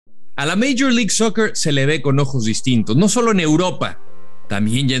A la Major League Soccer se le ve con ojos distintos, no solo en Europa,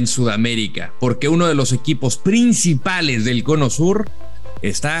 también ya en Sudamérica, porque uno de los equipos principales del Cono Sur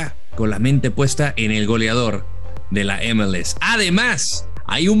está con la mente puesta en el goleador de la MLS. Además,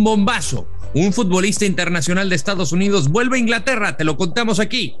 hay un bombazo. Un futbolista internacional de Estados Unidos vuelve a Inglaterra. Te lo contamos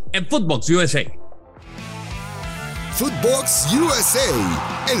aquí en Footbox USA. Footbox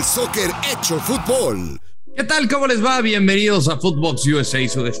USA, el soccer hecho fútbol. ¿Qué tal? ¿Cómo les va? Bienvenidos a Footbox USA,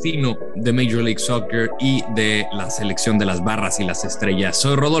 su destino de Major League Soccer y de la selección de las barras y las estrellas.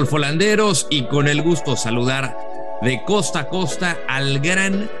 Soy Rodolfo Landeros y con el gusto saludar de costa a costa al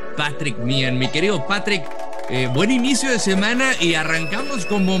gran Patrick Meehan. Mi querido Patrick, buen inicio de semana y arrancamos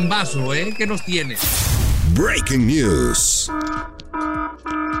con bombazo, ¿eh? ¿Qué nos tienes? Breaking News.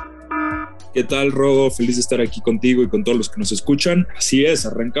 ¿Qué tal, Rodo? Feliz de estar aquí contigo y con todos los que nos escuchan. Así es,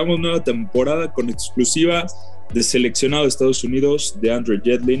 arrancamos nueva temporada con exclusiva de seleccionado de Estados Unidos, DeAndre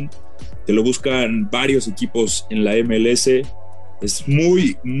Yedlin, que lo buscan varios equipos en la MLS. Es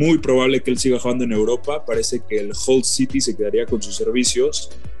muy probable que él siga jugando en Europa. Parece que el Hull City se quedaría con sus servicios.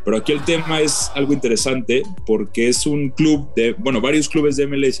 Pero aquí el tema es algo interesante porque es un club varios clubes de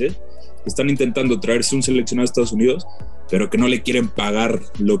MLS que están intentando traerse un seleccionado de Estados Unidos, pero que no le quieren pagar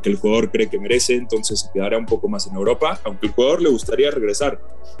lo que el jugador cree que merece, entonces se quedará un poco más en Europa, aunque el jugador le gustaría regresar.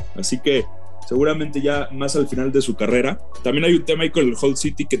 Así que seguramente ya más al final de su carrera. También hay un tema ahí con el Hull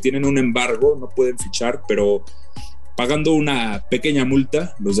City que tienen un embargo, no pueden fichar, pero pagando una pequeña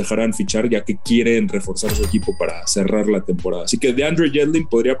multa los dejarán fichar ya que quieren reforzar su equipo para cerrar la temporada. Así que DeAndre Yedlin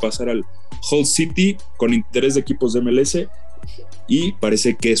podría pasar al Hull City con interés de equipos de MLS y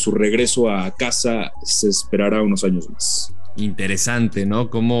parece que su regreso a casa se esperará unos años más. Interesante, ¿no?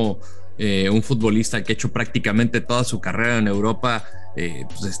 Como un futbolista que ha hecho prácticamente toda su carrera en Europa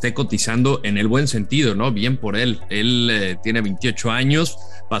pues esté cotizando en el buen sentido, ¿no? Bien por él. Él tiene 28 años,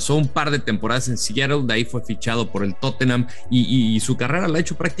 pasó un par de temporadas en Seattle, de ahí fue fichado por el Tottenham y su carrera la ha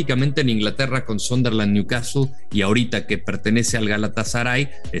hecho prácticamente en Inglaterra con Sunderland, Newcastle, y ahorita que pertenece al Galatasaray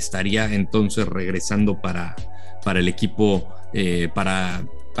estaría entonces regresando para el equipo, para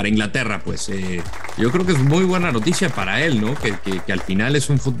Inglaterra. Pues yo creo que es muy buena noticia para él, ¿no? Que al final es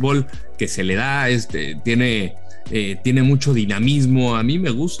un fútbol que se le da, tiene mucho dinamismo. A mí me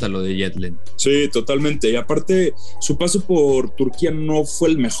gusta lo de Yedlin. Sí, totalmente. Y aparte, su paso por Turquía no fue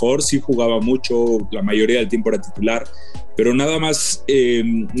el mejor. Sí jugaba mucho, la mayoría del tiempo era titular, pero nada más,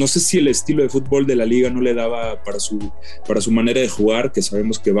 no sé si el estilo de fútbol de la liga no le daba para su manera de jugar, que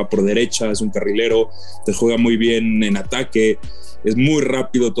sabemos que va por derecha, es un carrilero, te juega muy bien en ataque, es muy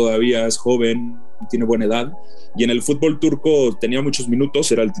rápido todavía, es joven, tiene buena edad. Y en el fútbol turco tenía muchos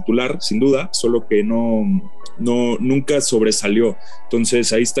minutos, era el titular, sin duda, solo que nunca sobresalió.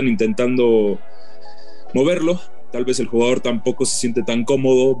 Entonces ahí están intentando moverlo. Tal vez el jugador tampoco se siente tan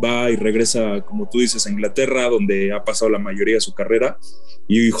cómodo, va y regresa, como tú dices, a Inglaterra, donde ha pasado la mayoría de su carrera,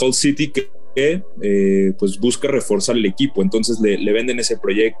 y Hull City que pues busca reforzar el equipo. Entonces le venden ese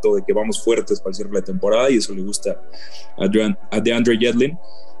proyecto de que vamos fuertes para cierre la temporada, y eso le gusta a DeAndre Yedlin,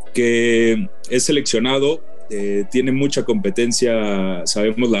 que es seleccionado. Tiene mucha competencia,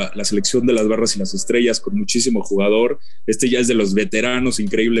 sabemos la selección de las barras y las estrellas con muchísimo jugador. Ya es de los veteranos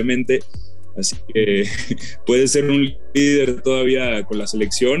increíblemente, así que puede ser un líder todavía con la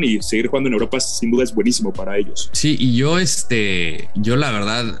selección, y seguir jugando en Europa sin duda es buenísimo para ellos. Sí, y yo la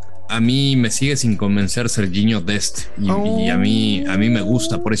verdad, a mí me sigue sin convencer Serginho Dest, y a mí me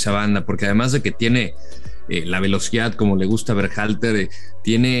gusta por esa banda, porque además de que tiene la velocidad, como le gusta a Berhalter,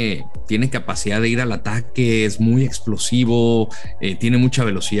 tiene capacidad de ir al ataque, es muy explosivo, tiene mucha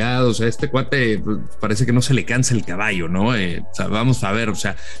velocidad. O sea, este cuate parece que no se le cansa el caballo, ¿no? O sea, vamos a ver, o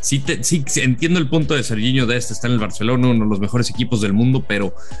sea, sí entiendo el punto de Serginho Dest, está en el Barcelona, uno de los mejores equipos del mundo,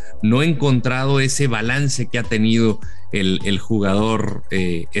 pero no he encontrado ese balance que ha tenido el jugador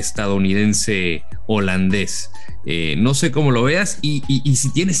estadounidense holandés. No sé cómo lo veas y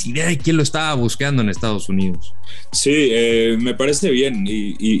si tienes idea de quién lo estaba buscando en Estados Unidos. Sí, me parece bien,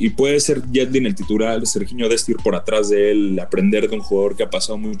 y puede ser Yedlin el titular, Serginho Dest ir por atrás de él, aprender de un jugador que ha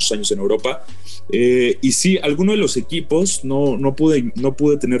pasado muchos años en Europa. Y sí, alguno de los equipos, no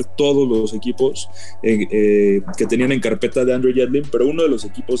pude tener todos los equipos que tenían en carpeta de DeAndre Yedlin, pero uno de los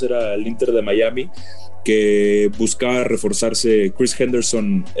equipos era el Inter de Miami, que buscaba reforzarse. Chris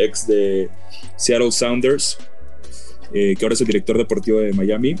Henderson, ex de Seattle Sounders, que ahora es el director deportivo de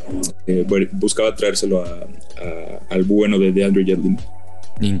Miami, buscaba traérselo al bueno de DeAndre Yedlin.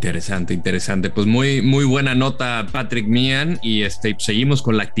 Interesante. Pues muy buena nota, Patrick Meehan, y seguimos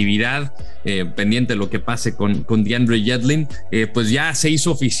con la actividad pendiente de lo que pase con DeAndre Yedlin. Pues ya se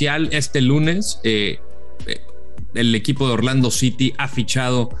hizo oficial este lunes. el equipo de Orlando City ha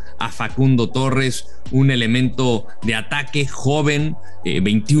fichado a Facundo Torres, un elemento de ataque joven,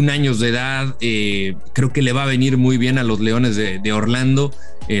 21 años de edad. Creo que le va a venir muy bien a los Leones de Orlando,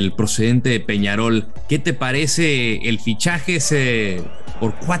 el procedente de Peñarol. ¿Qué te parece el fichaje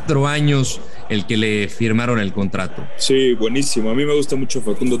por 4 años, el que le firmaron el contrato? Sí, buenísimo. A mí me gusta mucho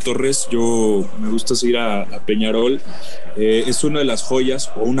Facundo Torres. Yo me gusta seguir a Peñarol. Es una de las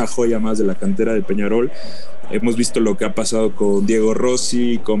joyas, o una joya más de la cantera de Peñarol. Hemos visto lo que ha pasado con Diego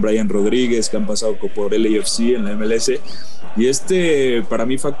Rossi, con Brian Rodríguez, que han pasado por LAFC en la MLS. Y para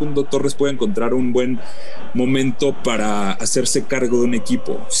mí, Facundo Torres puede encontrar un buen momento para hacerse cargo de un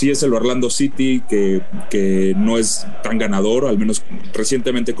equipo. Sí es el Orlando City, que no es tan ganador, al menos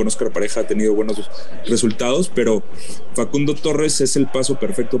recientemente con Óscar Pareja ha tenido buenos resultados, pero Facundo Torres es el paso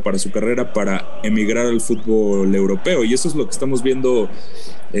perfecto para su carrera para emigrar al fútbol europeo, y eso es lo que estamos viendo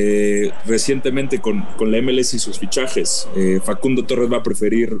recientemente con la MLS y sus fichajes. Facundo Torres va a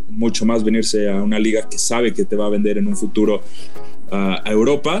preferir mucho más venirse a una liga que sabe que te va a vender en un futuro a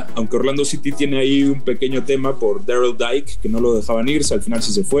Europa, aunque Orlando City tiene ahí un pequeño tema por Daryl Dike, que no lo dejaban irse, al final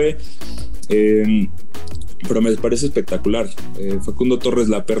sí se fue. Pero me parece espectacular. Facundo Torres,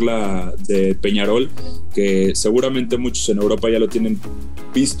 la perla de Peñarol, que seguramente muchos en Europa ya lo tienen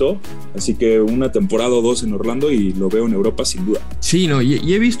visto, así que una temporada o 2 en Orlando y lo veo en Europa sin duda. Sí, no,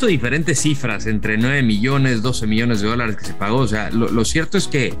 y he visto diferentes cifras, entre 9 millones, 12 millones de dólares que se pagó. O sea, lo cierto es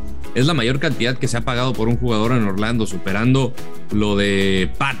que es la mayor cantidad que se ha pagado por un jugador en Orlando, superando lo de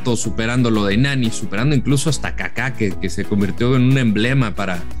Pato, superando lo de Nani, superando incluso hasta Kaká, que se convirtió en un emblema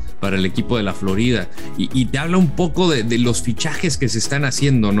para el equipo de la Florida, y te habla un poco de los fichajes que se están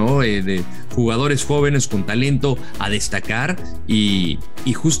haciendo, ¿no? De jugadores jóvenes con talento a destacar, y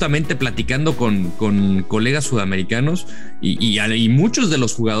justamente platicando con colegas sudamericanos, y muchos de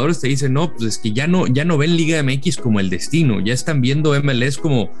los jugadores te dicen, no, pues es que ya no ven Liga MX como el destino, ya están viendo MLS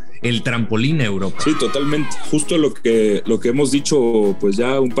como el trampolín a Europa. Sí, totalmente. Justo lo que hemos dicho pues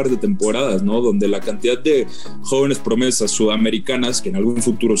ya un par de temporadas, ¿no? Donde la cantidad de jóvenes promesas sudamericanas que en algún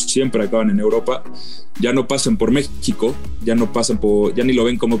futuro siempre acaban en Europa, ya no pasan por México, ya ni lo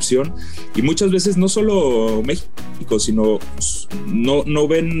ven como opción, y muchas veces no solo México, sino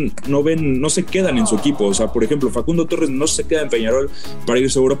no se quedan en su equipo. O sea, por ejemplo, Facundo Torres no se queda en Peñarol para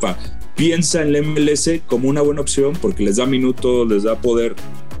irse a Europa, piensa en la MLS como una buena opción porque les da minutos, les da poder,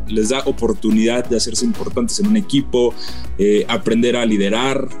 les da oportunidad de hacerse importantes en un equipo, aprender a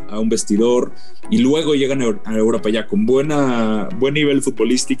liderar a un vestidor, y luego llegan a Europa ya con buen nivel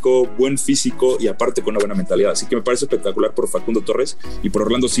futbolístico, buen físico y aparte con una buena mentalidad. Así que me parece espectacular por Facundo Torres y por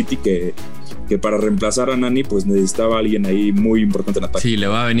Orlando City, que para reemplazar a Nani pues necesitaba a alguien ahí muy importante en ataque. Sí, le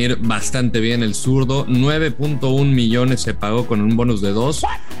va a venir bastante bien el zurdo. 9.1 millones se pagó con un bonus de 2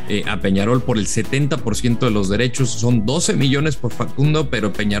 a Peñarol por el 70% de los derechos. Son 12 millones por Facundo,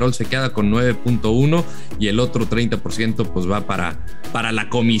 pero Peñarol se queda con 9.1 y el otro 30% pues va para la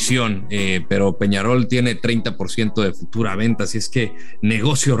comisión, pero Peñarol tiene 30% de futura venta, así es que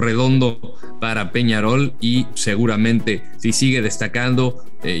negocio redondo para Peñarol, y seguramente si sigue destacando,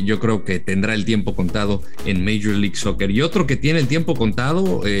 yo creo que tendrá el tiempo contado en Major League Soccer. Y otro que tiene el tiempo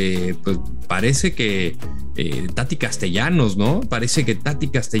contado, pues parece que Tati Castellanos, ¿no? Parece que Tati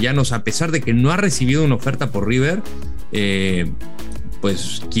Castellanos, a pesar de que no ha recibido una oferta por River,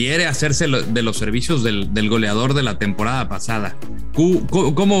 pues quiere hacerse de los servicios del goleador de la temporada pasada.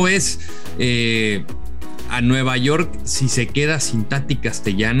 ¿Cómo ves a Nueva York si se queda sin Tati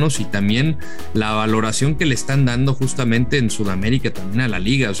Castellanos, y también la valoración que le están dando justamente en Sudamérica también a la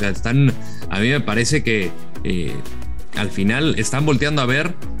liga? O sea, a mí me parece que al final están volteando a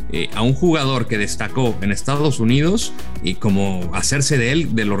ver a un jugador que destacó en Estados Unidos, y como hacerse de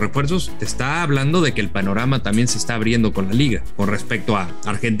él, de los refuerzos, te está hablando de que el panorama también se está abriendo con la liga, con respecto a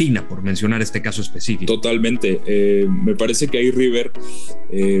Argentina, por mencionar este caso específico. Totalmente. Me parece que ahí River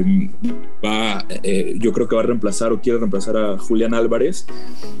yo creo que va a reemplazar o quiere reemplazar a Julián Álvarez.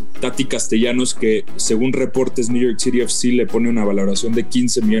 Tati Castellanos, que según reportes New York City FC le pone una valoración de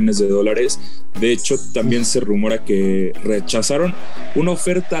 $15 millones. De hecho, también se rumora que rechazaron una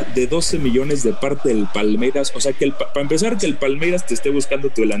oferta de 12 millones de parte del Palmeiras. O sea, que para empezar, que el Palmeiras te esté buscando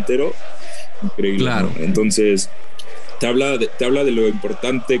tu delantero, increíble. Claro. ¿No? Entonces te habla de lo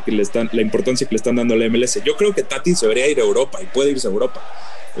importante la importancia que le están dando a la MLS. Yo creo que Tati se debería ir a Europa y puede irse a Europa.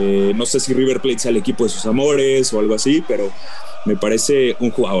 No sé si River Plate sea el equipo de sus amores o algo así, pero me parece un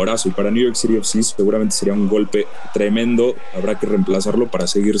jugadorazo, y para New York City FC seguramente sería un golpe tremendo. Habrá que reemplazarlo para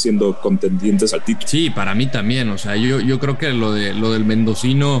seguir siendo contendientes al título. Sí, para mí también. O sea, yo creo que lo del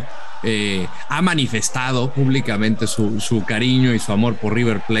mendocino ha manifestado públicamente su cariño y su amor por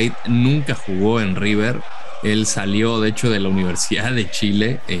River Plate. Nunca jugó en River, Él salió, de hecho, de la Universidad de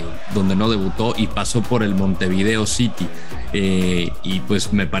Chile, donde no debutó, y pasó por el Montevideo City. Y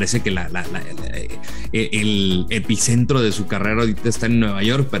pues me parece que el epicentro de su carrera ahorita está en Nueva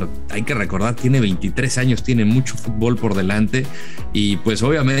York, pero hay que recordar, tiene 23 años, tiene mucho fútbol por delante, y pues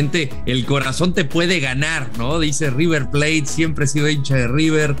obviamente el corazón te puede ganar, ¿no? Dice River Plate, siempre he sido hincha de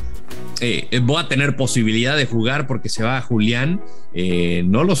River. Voy a tener posibilidad de jugar porque se va a Julián,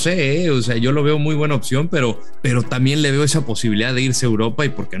 no lo sé, o sea, yo lo veo muy buena opción, pero también le veo esa posibilidad de irse a Europa, y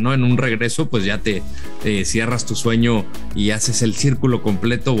porque no, en un regreso pues ya te cierras tu sueño y haces el círculo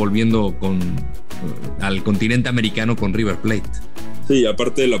completo volviendo al continente americano con River Plate. Sí,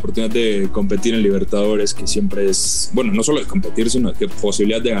 aparte de la oportunidad de competir en Libertadores, que siempre es, bueno, no solo de competir, sino que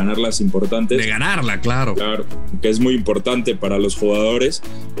posibilidad de ganarlas importantes. De ganarla, claro. Claro, que es muy importante para los jugadores.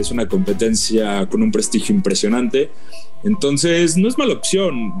 Es una competencia con un prestigio impresionante. Entonces, no es mala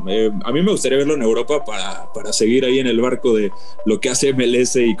opción. A mí me gustaría verlo en Europa para seguir ahí en el barco de lo que hace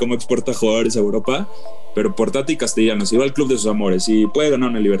MLS y cómo exporta jugadores a Europa. Pero por Tati Castellanos, si va al club de sus amores, si puede ganar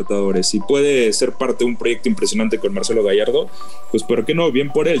una Libertadores, si puede ser parte de un proyecto impresionante con Marcelo Gallardo, pues ¿por qué no? Bien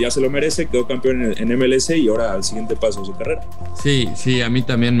por él, ya se lo merece, quedó campeón en MLS y ahora al siguiente paso de su carrera. Sí, a mí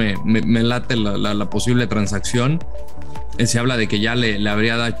también me late la posible transacción. Se habla de que ya le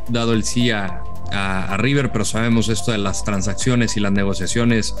habría dado el sí a River, pero sabemos esto de las transacciones y las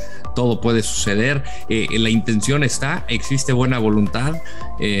negociaciones, todo puede suceder. La intención está, existe buena voluntad,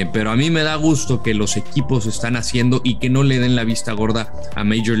 pero a mí me da gusto que los equipos están haciendo y que no le den la vista gorda a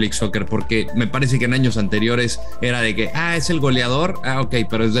Major League Soccer, porque me parece que en años anteriores era de que, es el goleador, ok,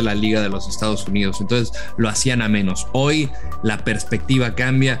 pero es de la Liga de los Estados Unidos, entonces lo hacían a menos. Hoy la perspectiva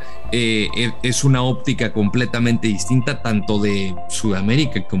cambia, es una óptica completamente distinta, tanto de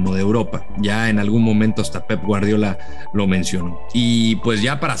Sudamérica como de Europa. Ya en algún momento hasta Pep Guardiola lo mencionó. Y pues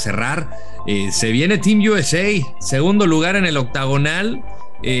ya para cerrar, se viene Team USA, segundo lugar en el octagonal.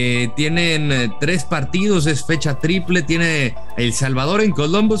 Tienen 3 partidos, es fecha triple. Tiene El Salvador en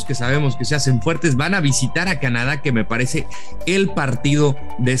Columbus, que sabemos que se hacen fuertes. Van a visitar a Canadá, que me parece el partido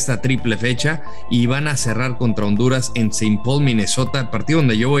de esta triple fecha, y van a cerrar contra Honduras en St. Paul, Minnesota, partido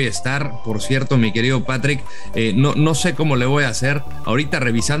donde yo voy a estar. Por cierto, mi querido Patrick, no sé cómo le voy a hacer ahorita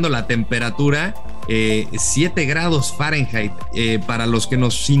revisando la temperatura. 7 grados Fahrenheit, para los que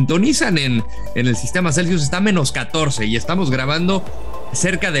nos sintonizan en el sistema Celsius está menos 14 y estamos grabando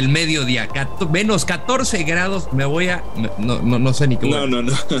cerca del mediodía, menos 14 grados. No sé ni cómo. No,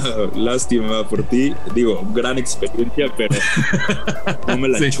 lástima por ti, digo, gran experiencia, pero no me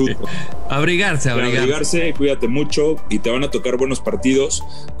la chuto. Sí. Abrigarse, cuídate mucho y te van a tocar buenos partidos.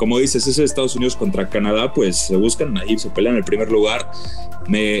 Como dices, ese de Estados Unidos contra Canadá, pues se buscan ahí, se pelean el primer lugar.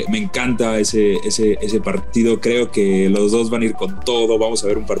 Me encanta ese partido, creo que los dos van a ir con todo. Vamos a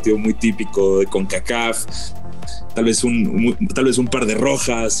ver un partido muy típico de CONCACAF, tal vez un par de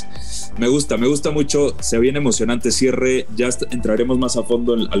rojas. Me gusta mucho, se viene emocionante cierre. Ya entraremos más a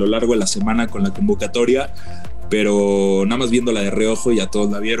fondo a lo largo de la semana con la convocatoria, pero nada más viéndola de reojo, ya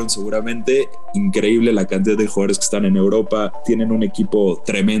todos la vieron seguramente. Increíble la cantidad de jugadores que están en Europa, tienen un equipo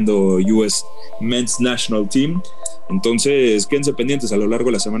tremendo, US Men's National Team. Entonces, quédense pendientes a lo largo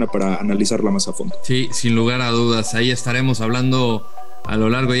de la semana para analizarla más a fondo. Sí, sin lugar a dudas, ahí estaremos hablando a lo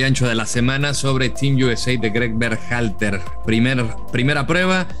largo y ancho de la semana sobre Team USA de Greg Berhalter. Primera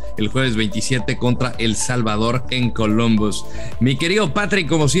prueba el jueves 27 contra El Salvador en Columbus. Mi querido Patrick,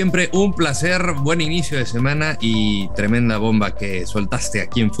 como siempre, un placer, buen inicio de semana y tremenda bomba que soltaste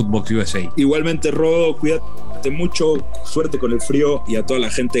aquí en Footbox USA. Igualmente, Rodo, cuídate mucho, suerte con el frío, y a toda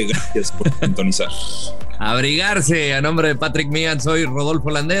la gente, gracias por sintonizar. Abrigarse. A nombre de Patrick Meehan, soy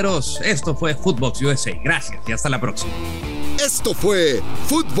Rodolfo Landeros. Esto fue Footbox USA. Gracias y hasta la próxima. Esto fue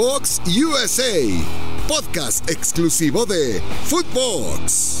Footbox USA, podcast exclusivo de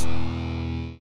Footbox.